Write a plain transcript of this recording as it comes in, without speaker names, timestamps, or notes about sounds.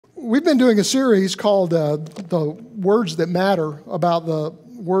We've been doing a series called The Words That Matter, about the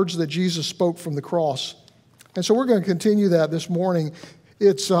words that Jesus spoke from the cross. And so we're going to continue that this morning. I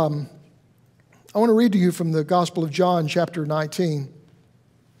want to read to you from the Gospel of John, chapter 19.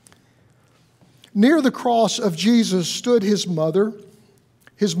 Near the cross of Jesus stood his mother's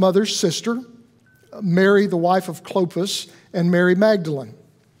sister, Mary, the wife of Clopas, and Mary Magdalene.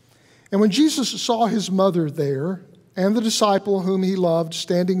 And when Jesus saw his mother there, and the disciple whom he loved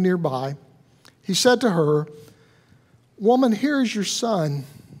standing nearby, he said to her, "Woman, here is your son,"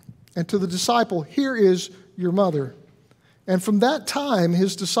 and to the disciple, "Here is your mother." And from that time,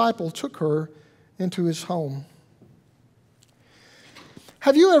 his disciple took her into his home.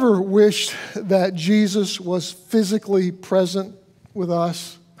 Have you ever wished that Jesus was physically present with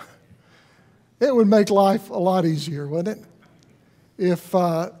us? It would make life a lot easier, wouldn't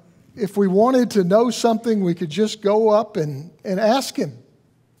it? If we wanted to know something, we could just go up and ask him,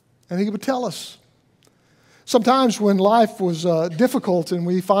 and he would tell us. Sometimes when life was difficult and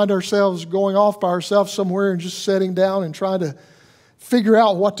we find ourselves going off by ourselves somewhere and just sitting down and trying to figure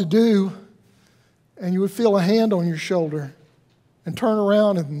out what to do, and you would feel a hand on your shoulder and turn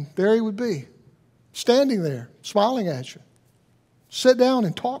around, and there he would be, standing there, smiling at you, sit down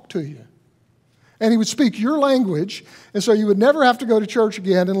and talk to you. And he would speak your language, and so you would never have to go to church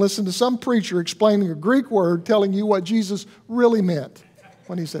again and listen to some preacher explaining a Greek word telling you what Jesus really meant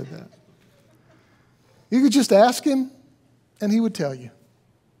when he said that. You could just ask him, and he would tell you.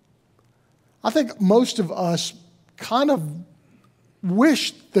 I think most of us kind of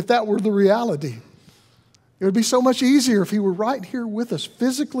wish that that were the reality. It would be so much easier if he were right here with us,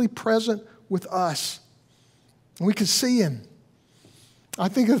 physically present with us, and we could see him. I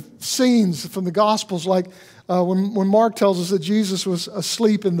think of scenes from the Gospels like when Mark tells us that Jesus was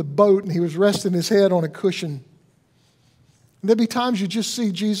asleep in the boat and he was resting his head on a cushion. And there'd be times you just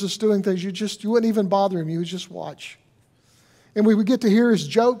see Jesus doing things, you wouldn't even bother him, you would just watch. And we would get to hear his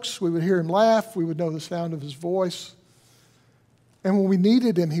jokes, we would hear him laugh, we would know the sound of his voice. And when we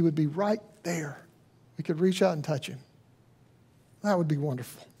needed him, he would be right there. We could reach out and touch him. That would be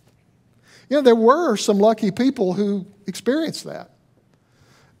wonderful. You know, there were some lucky people who experienced that.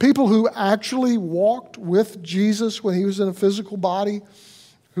 People who actually walked with Jesus when he was in a physical body,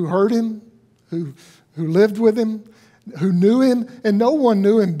 who heard him, who lived with him, who knew him, and no one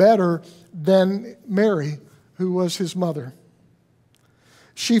knew him better than Mary, who was his mother.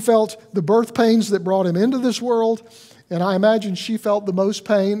 She felt the birth pains that brought him into this world, and I imagine she felt the most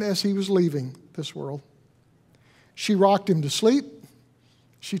pain as he was leaving this world. She rocked him to sleep.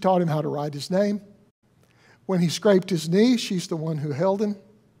 She taught him how to write his name. When he scraped his knee, she's the one who held him.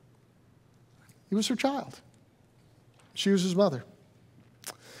 He was her child. She was his mother.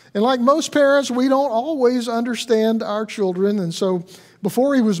 And like most parents, we don't always understand our children. And so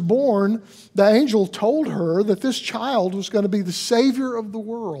before he was born, the angel told her that this child was going to be the Savior of the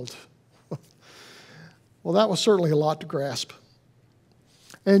world. Well, that was certainly a lot to grasp.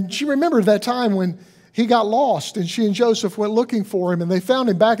 And she remembered that time when he got lost and she and Joseph went looking for him, and they found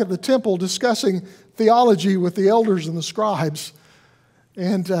him back at the temple discussing theology with the elders and the scribes.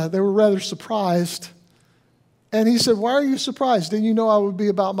 And they were rather surprised. And he said, "Why are you surprised? Didn't you know I would be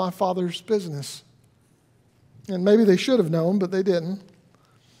about my Father's business?" And maybe they should have known, but they didn't.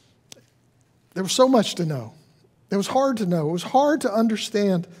 There was so much to know. It was hard to know. It was hard to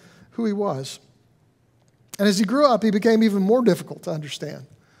understand who he was. And as he grew up, he became even more difficult to understand.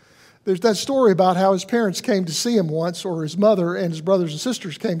 There's that story about how his parents came to see him once, or his mother and his brothers and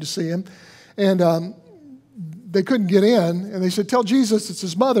sisters came to see him. And they couldn't get in, and they said, "Tell Jesus it's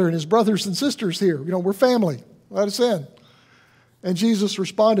his mother and his brothers and sisters here. You know, we're family. Let us in." And Jesus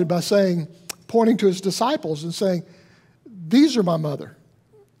responded by saying, pointing to his disciples and saying, "These are my mother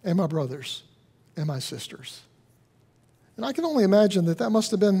and my brothers and my sisters." And I can only imagine that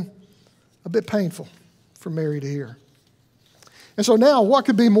must have been a bit painful for Mary to hear. And so now, what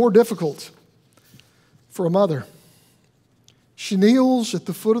could be more difficult for a mother? She kneels at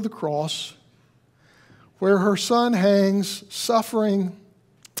the foot of the cross where her son hangs, suffering.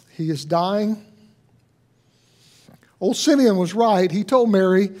 He is dying. Old Simeon was right. He told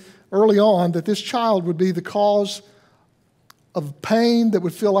Mary early on that this child would be the cause of pain that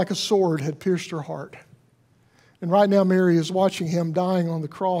would feel like a sword had pierced her heart. And right now, Mary is watching him dying on the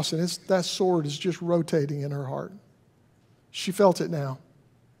cross, and that sword is just rotating in her heart. She felt it now.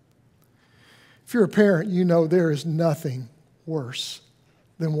 If you're a parent, you know there is nothing worse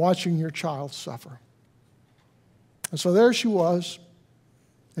than watching your child suffer. And so there she was,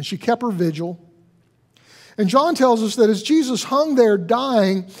 and she kept her vigil. And John tells us that as Jesus hung there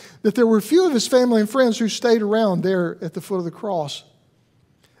dying, that there were a few of his family and friends who stayed around there at the foot of the cross.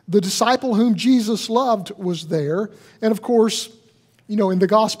 The disciple whom Jesus loved was there. And of course, in the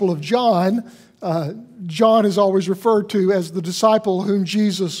Gospel of John, John is always referred to as the disciple whom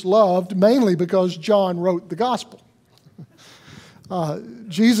Jesus loved, mainly because John wrote the Gospel.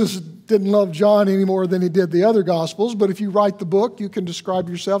 Jesus didn't love John any more than he did the other Gospels, but if you write the book, you can describe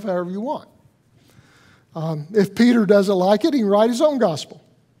yourself however you want. If Peter doesn't like it, he can write his own Gospel.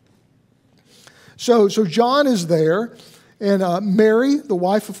 So John is there, and Mary, the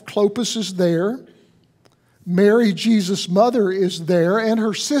wife of Clopas, is there. Mary, Jesus' mother, is there, and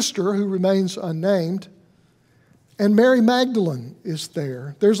her sister, who remains unnamed. And Mary Magdalene is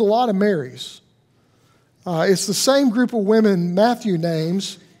there. There's a lot of Marys. It's the same group of women Matthew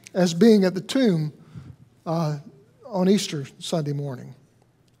names as being at the tomb on Easter Sunday morning.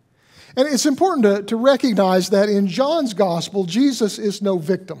 And it's important to recognize that in John's gospel, Jesus is no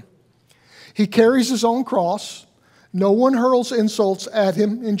victim. He carries his own cross. No one hurls insults at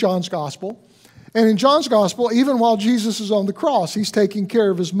him in John's gospel. And in John's gospel, even while Jesus is on the cross, he's taking care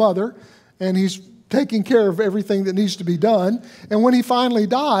of his mother, and he's taking care of everything that needs to be done. And when he finally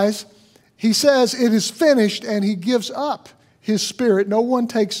dies, he says, "It is finished," and he gives up his spirit. No one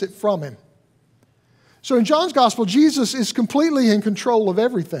takes it from him. So in John's gospel, Jesus is completely in control of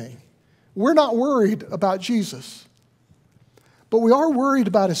everything. We're not worried about Jesus, but we are worried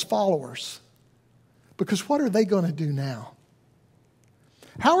about his followers. Because what are they going to do now?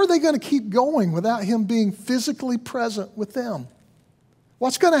 How are they going to keep going without him being physically present with them?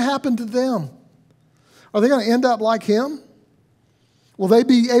 What's going to happen to them? Are they going to end up like him? Will they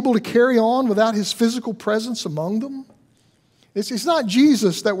be able to carry on without his physical presence among them? It's not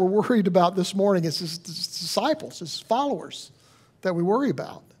Jesus that we're worried about this morning. It's his disciples, his followers that we worry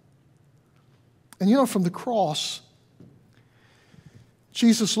about. And from the cross,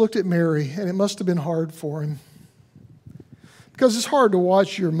 Jesus looked at Mary, and it must have been hard for him. Because it's hard to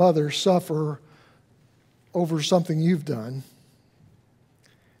watch your mother suffer over something you've done.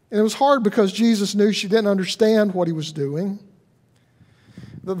 And it was hard because Jesus knew she didn't understand what he was doing.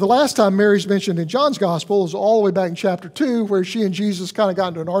 The last time Mary's mentioned in John's gospel is all the way back in chapter 2, where she and Jesus kind of got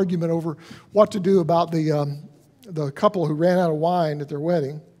into an argument over what to do about the couple who ran out of wine at their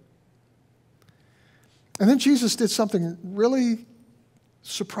wedding. And then Jesus did something really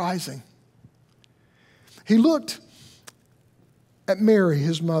surprising. He looked at Mary,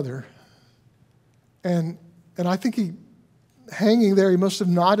 his mother, and I think hanging there, he must have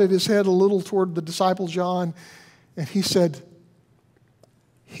nodded his head a little toward the disciple John, and he said,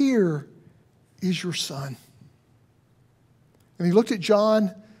 "Here is your son." And he looked at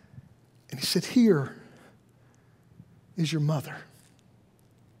John, and he said, "Here is your mother."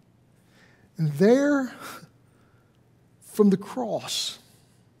 And there, from the cross,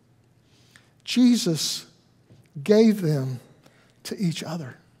 Jesus gave them to each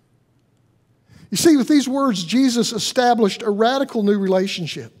other. You see, with these words, Jesus established a radical new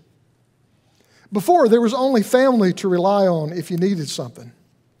relationship. Before, there was only family to rely on if you needed something.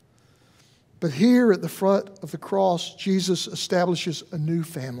 But here at the front of the cross, Jesus establishes a new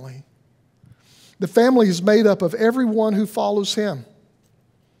family. The family is made up of everyone who follows him.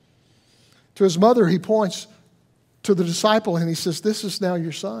 To his mother, he points to the disciple and he says, "This is now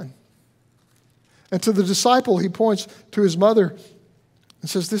your son." And to the disciple, he points to his mother and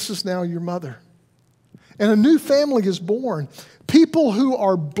says, "This is now your mother." And a new family is born. People who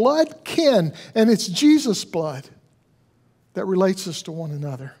are blood kin, and it's Jesus' blood that relates us to one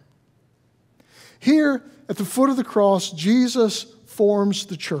another. Here at the foot of the cross, Jesus forms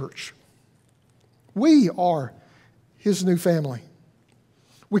the church. We are his new family.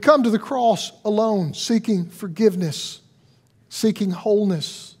 We come to the cross alone, seeking forgiveness, seeking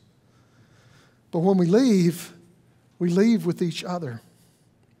wholeness. But when we leave with each other.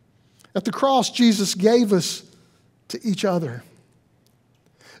 At the cross, Jesus gave us to each other.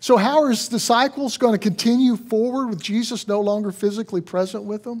 So how are his disciples going to continue forward with Jesus no longer physically present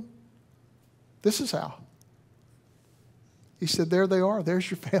with them? This is how. He said, "There they are. There's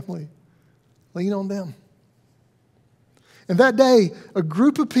your family. Lean on them." And that day, a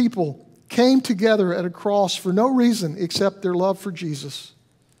group of people came together at a cross for no reason except their love for Jesus.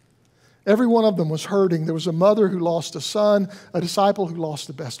 Every one of them was hurting. There was a mother who lost a son, a disciple who lost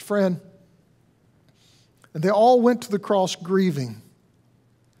a best friend. And they all went to the cross grieving.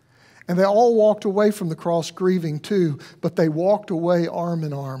 And they all walked away from the cross grieving too, but they walked away arm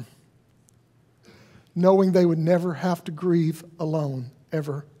in arm, knowing they would never have to grieve alone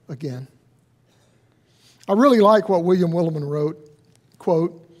ever again. I really like what William Willimon wrote,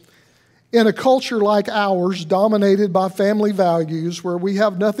 quote, "In a culture like ours, dominated by family values, where we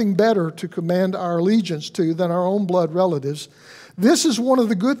have nothing better to command our allegiance to than our own blood relatives, This is one of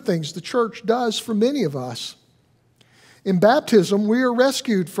the good things the church does for many of us. In baptism, we are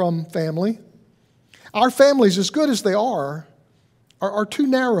rescued from family. Our families, as good as they are too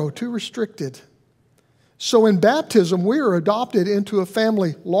narrow, too restricted. So in baptism, we are adopted into a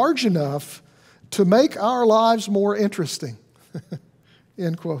family large enough to make our lives more interesting.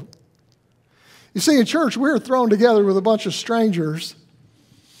 End quote. You see, in church, we're thrown together with a bunch of strangers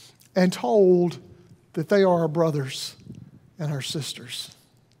and told that they are our brothers and our sisters.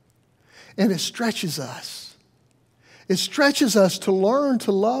 And it stretches us. It stretches us to learn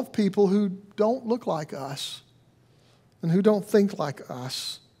to love people who don't look like us and who don't think like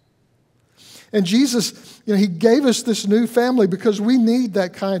us. And Jesus, He gave us this new family because we need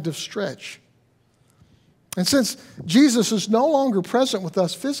that kind of stretch. And since Jesus is no longer present with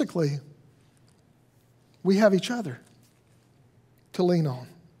us physically, we have each other to lean on.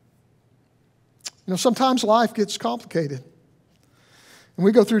 Sometimes life gets complicated, and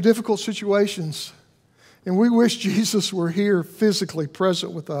we go through difficult situations, and we wish Jesus were here physically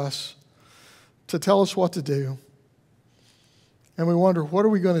present with us to tell us what to do. And we wonder, what are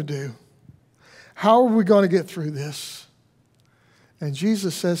we going to do? How are we going to get through this? And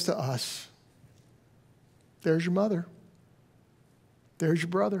Jesus says to us, there's your mother. There's your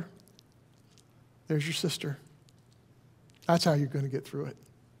brother. There's your sister. That's how you're going to get through it.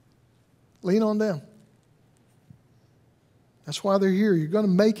 Lean on them. That's why they're here. You're going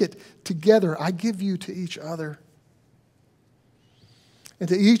to make it together. I give you to each other. And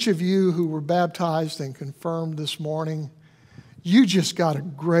to each of you who were baptized and confirmed this morning, you just got a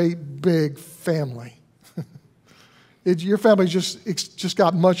great big family. Your family just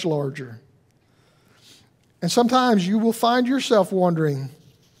got much larger. And sometimes you will find yourself wondering,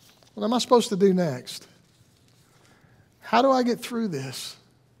 what am I supposed to do next? How do I get through this?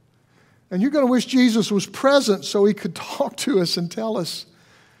 And you're going to wish Jesus was present so He could talk to us and tell us.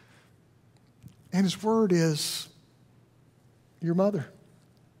 And His word is your mother,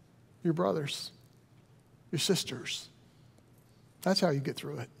 your brothers, your sisters. That's how you get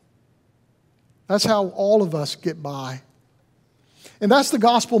through it. That's how all of us get by. And that's the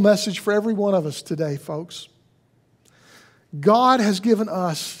gospel message for every one of us today, folks. God has given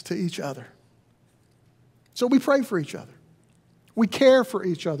us to each other. So we pray for each other. We care for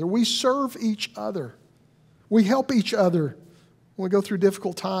each other. We serve each other. We help each other when we go through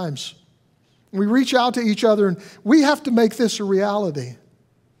difficult times. We reach out to each other, and we have to make this a reality.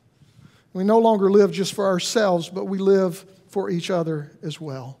 We no longer live just for ourselves, but we live for each other as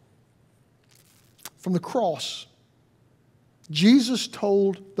well. From the cross, Jesus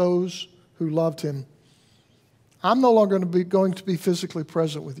told those who loved Him, I'm no longer going to be physically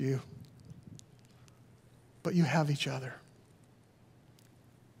present with you, but you have each other.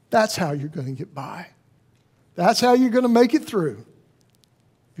 That's how you're going to get by. That's how you're going to make it through.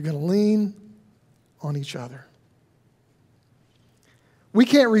 You're going to lean on each other. We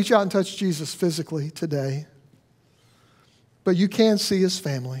can't reach out and touch Jesus physically today, but you can see His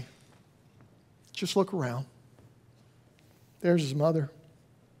family. Just look around. There's His mother.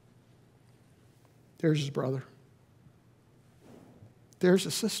 There's His brother. There's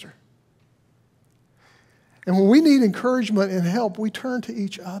His sister. And when we need encouragement and help, we turn to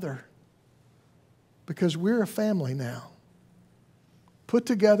each other because we're a family now, put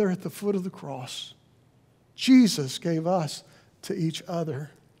together at the foot of the cross. Jesus gave us to each other.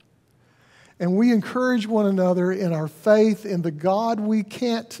 And we encourage one another in our faith in the God we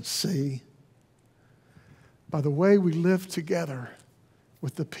can't see by the way we live together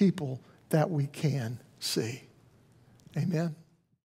with the people that we can see. Amen.